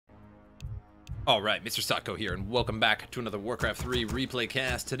Alright, MrSotko here, and welcome back to another Warcraft 3 replay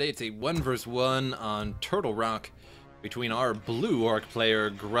cast. Today it's a 1 vs 1 on Turtle Rock between our blue orc player,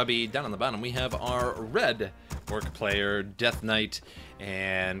 Grubby. Down on the bottom we have our red orc player, Deathknight.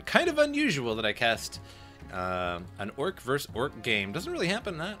 And kind of unusual that I cast an orc vs orc game. Doesn't really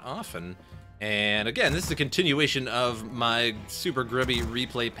happen that often. And again, this is a continuation of my Super Grubby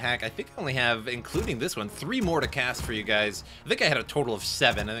replay pack. I think I only have, including this one, 3 more to cast for you guys. I think I had a total of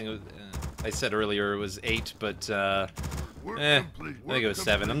 7. I think it was, I said earlier it was 8, but I think it was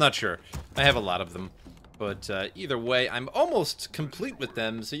 7. I'm not sure. I have a lot of them. But either way, I'm almost complete with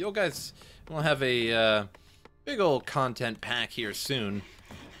them, so you guys will have a big old content pack here soon.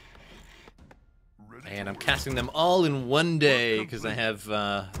 And I'm casting them all in one day because I have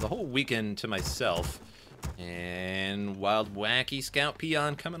the whole weekend to myself. And Wild Wacky Scout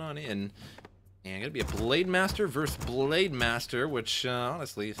Peon coming on in. And gonna be a Blade Master versus Blade Master, which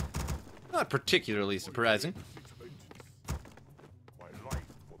honestly is not particularly surprising.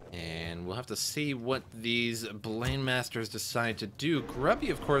 And we'll have to see what these Blade Masters decide to do. Grubby,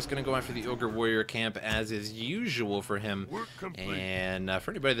 of course, going to go after the Ogre Warrior camp, as is usual for him. And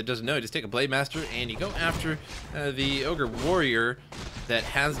for anybody that doesn't know, you just take a Blade Master and you go after the Ogre Warrior that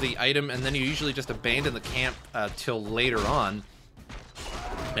has the item, and then you usually just abandon the camp till later on.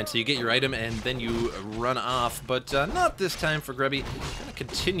 And so you get your item and then you run off, but not this time for Grubby. Gonna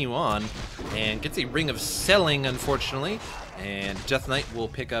continue on and gets a Ring of Selling, unfortunately. And Deathknight will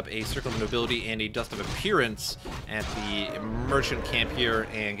pick up a Circle of Nobility and a Dust of Appearance at the merchant camp here,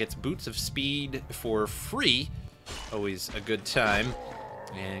 and gets Boots of Speed for free. Always a good time.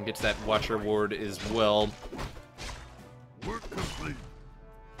 And gets that Watcher Ward as well. Work complete.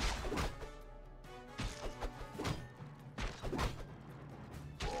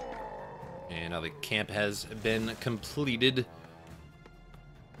 And now the camp has been completed.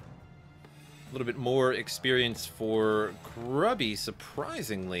 A little bit more experience for Grubby,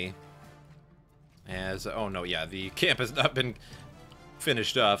 surprisingly. As, oh no, yeah, the camp has not been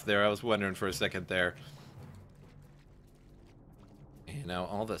finished off there. I was wondering for a second there. And now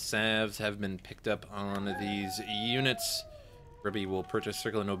all the salves have been picked up on these units. Grubby will purchase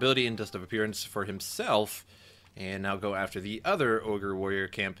Circle of Nobility and Dust of Appearance for himself. And now go after the other Ogre Warrior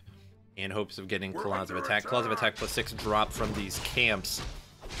camp in hopes of getting Claws of Attack. Claws of Attack +6 drop from these camps.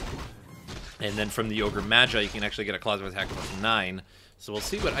 And then from the Ogre Magi, you can actually get a Claws of Attack +9. So we'll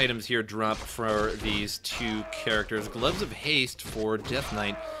see what items here drop for these two characters. Gloves of Haste for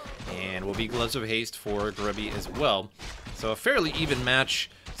Deathknight, and will be Gloves of Haste for Grubby as well. So a fairly even match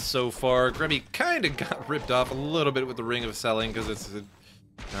so far. Grubby kind of got ripped off a little bit with the Ring of Selling because it's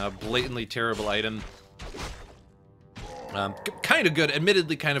a blatantly terrible item. Kind of good,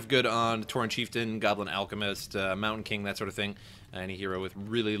 admittedly kind of good on Tauren Chieftain, Goblin Alchemist, Mountain King, that sort of thing. Any hero with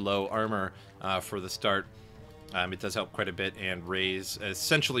really low armor for the start. It does help quite a bit and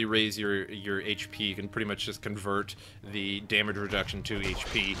essentially raise your HP. You can pretty much just convert the damage reduction to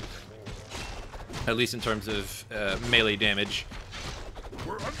HP, at least in terms of melee damage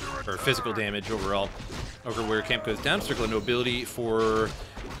or physical damage overall. Ogre Warrior camp goes down. Circle of Nobility for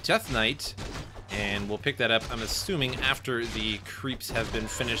Deathknight. And we'll pick that up, I'm assuming, after the creeps have been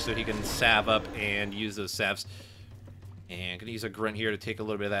finished, so he can salve up and use those salves. And gonna use a grunt here to take a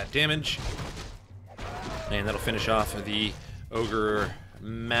little bit of that damage. And that'll finish off the Ogre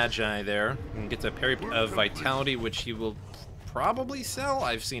Magi there. And gets a Parry of Vitality, which he will probably sell.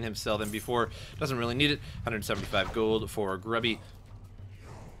 I've seen him sell them before. Doesn't really need it. 175 gold for Grubby.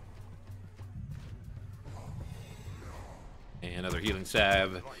 And another healing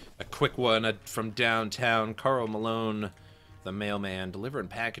salve. A quick one from downtown. Carl Malone, the mailman, delivering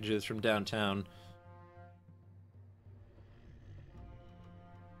packages from downtown.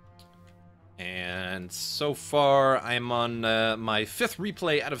 And so far, I'm on my 5th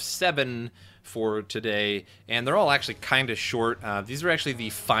replay out of 7 for today. And they're all actually kind of short. These are actually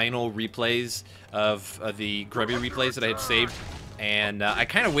the final replays of the Grubby replays that I had saved. And I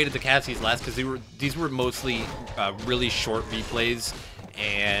kind of waited to cast these last because these were mostly really short replays.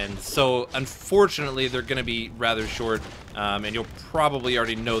 And so, unfortunately, they're going to be rather short. And you'll probably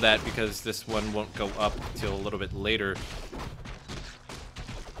already know that because this one won't go up until a little bit later.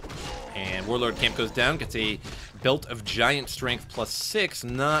 And Warlord camp goes down, gets a Belt of Giant Strength +6.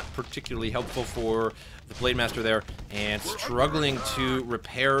 Not particularly helpful for the Blade Master there. And struggling to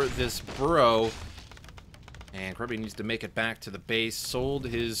repair this burrow. And Grubby needs to make it back to the base. Sold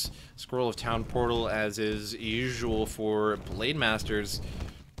his Scroll of Town Portal, as is usual for Blade Masters.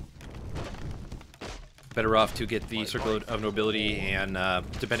 Better off to get the Circle of Nobility, and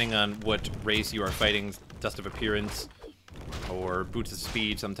depending on what race you are fighting, Dust of Appearance or Boots of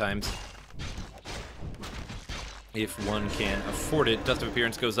Speed sometimes. if one can afford it. Dust of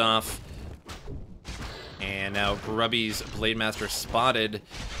Appearance goes off. And now Grubby's Blade Master spotted.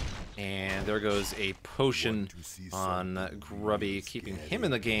 And there goes a potion on Grubby, keeping him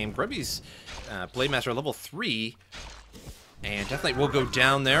in the game. Grubby's Blade Master level 3. And Deathknight will go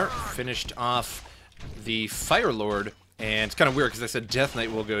down there. Finished off the Fire Lord. And it's kind of weird because I said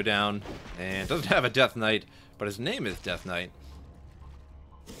Deathknight will go down. And doesn't have a Deathknight, but his name is Deathknight.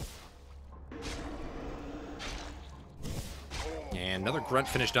 And another grunt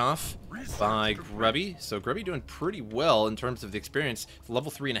finished off by Grubby. So Grubby doing pretty well in terms of the experience.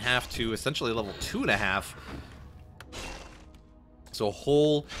 Level 3.5 to essentially level 2.5. So a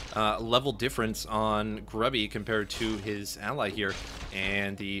whole level difference on Grubby compared to his ally here.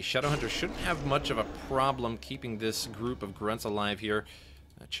 And the Shadowhunter shouldn't have much of a problem keeping this group of grunts alive here.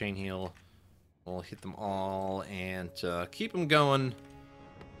 Chain Heal will hit them all and keep them going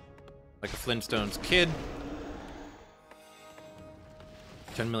like a Flintstones kid.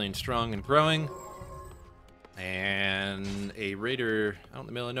 10 million strong and growing. And a Raider out in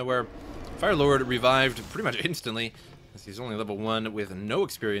the middle of nowhere. Fire Lord revived pretty much instantly, as he's only level 1 with no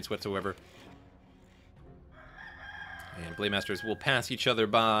experience whatsoever. And Blade Masters will pass each other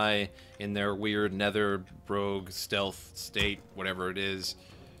by in their weird nether rogue stealth state, whatever it is.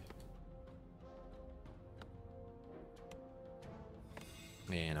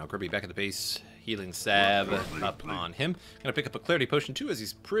 And now Grubby back at the base. Healing Salve up on him. Gonna pick up a Clarity Potion too, as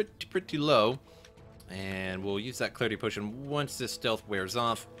he's pretty low. And we'll use that Clarity Potion once this stealth wears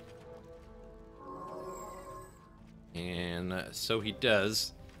off. And so he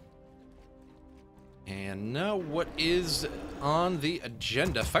does. And now what is on the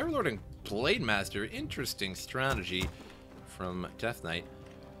agenda? Fire Lord and Blade Master. Interesting strategy from Deathknight.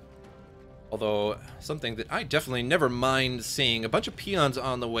 Although, something that I definitely never mind seeing. A bunch of peons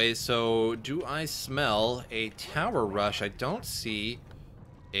on the way, so do I smell a tower rush? I don't see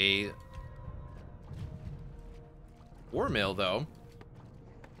a war mill, though.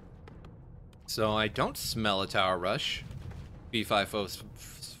 So I don't smell a tower rush. B5O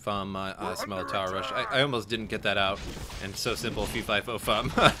from smell a tower rush. I almost didn't get that out. And so simple, B5O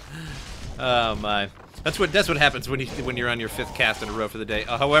from. Oh my. That's what happens when you're on your 5th cast in a row for the day.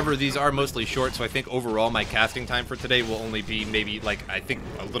 However, these are mostly short, so I think overall my casting time for today will only be maybe, like, I think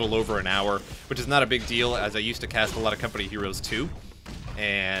a little over an hour, which is not a big deal, as I used to cast a lot of Company Heroes too.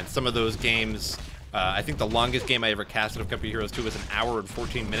 And some of those games, I think the longest game I ever casted of Company Heroes 2 was an hour and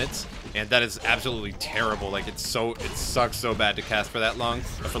 14 minutes, and that is absolutely terrible. Like, it sucks so bad to cast for that long,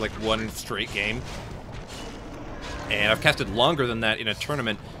 for like one straight game. And I've casted longer than that in a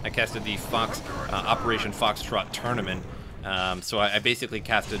tournament. I casted the Operation Foxtrot tournament. So I basically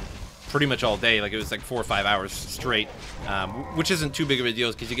casted pretty much all day. Like, it was like 4 or 5 hours straight, which isn't too big of a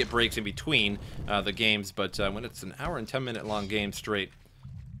deal because you get breaks in between the games. But when it's an hour and 10-minute long game straight,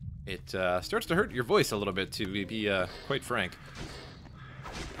 it starts to hurt your voice a little bit, to be quite frank.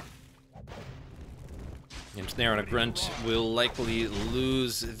 And Snare on a grunt will likely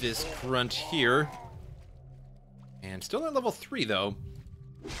lose this grunt here. And still at level 3, though.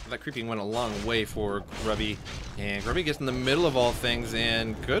 That creeping went a long way for Grubby. And Grubby gets in the middle of all things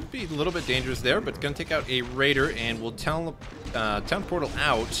and could be a little bit dangerous there, but going to take out a Raider and will Town Portal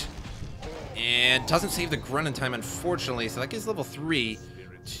out. And doesn't save the grunt in time, unfortunately, so that gives level 3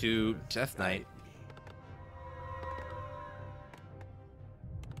 to Deathknight.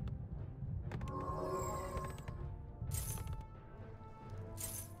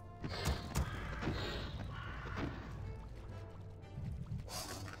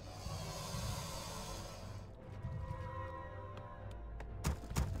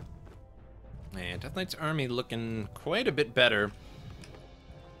 And Deathknight's army looking quite a bit better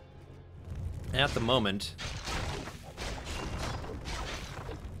at the moment.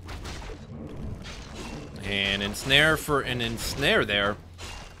 And ensnare for an ensnare there.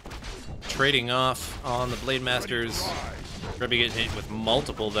 Trading off on the Blade Masters. Grubby getting hit with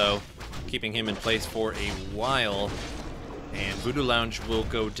multiple, though, keeping him in place for a while. And Voodoo Lounge will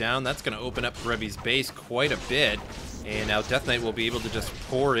go down. That's going to open up Grubby's base quite a bit. And now Deathknight will be able to just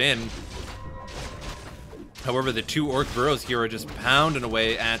pour in. However, the 2 Orc Burrows here are just pounding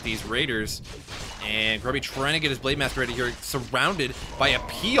away at these Raiders. And Grubby trying to get his Blade Master ready here, surrounded by a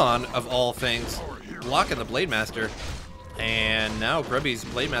peon of all things, blocking the Blade Master. And now Grubby's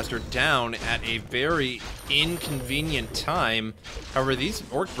Blade Master down at a very inconvenient time. However, these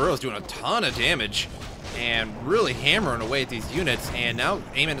Orc Burrows doing a ton of damage and really hammering away at these units. And now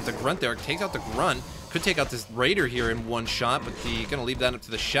aiming at the Grunt there, takes out the Grunt. Could take out this Raider here in one shot, but gonna leave that up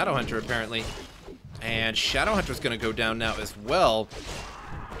to the Shadowhunter apparently. And Shadowhunter's gonna go down now as well.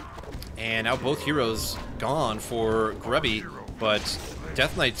 And now both heroes gone for Grubby, but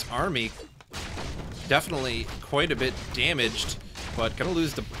Deathknight's army definitely quite a bit damaged, but gonna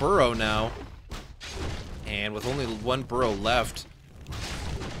lose the burrow now. And with only one burrow left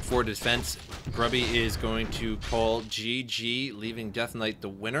for defense, Grubby is going to call GG, leaving Deathknight the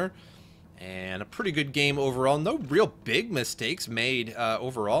winner. And a pretty good game overall. No real big mistakes made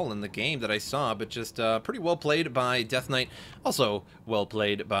overall in the game that I saw, but just pretty well played by Deathknight. Also well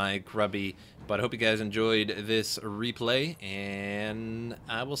played by Grubby. But I hope you guys enjoyed this replay, and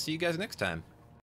I will see you guys next time.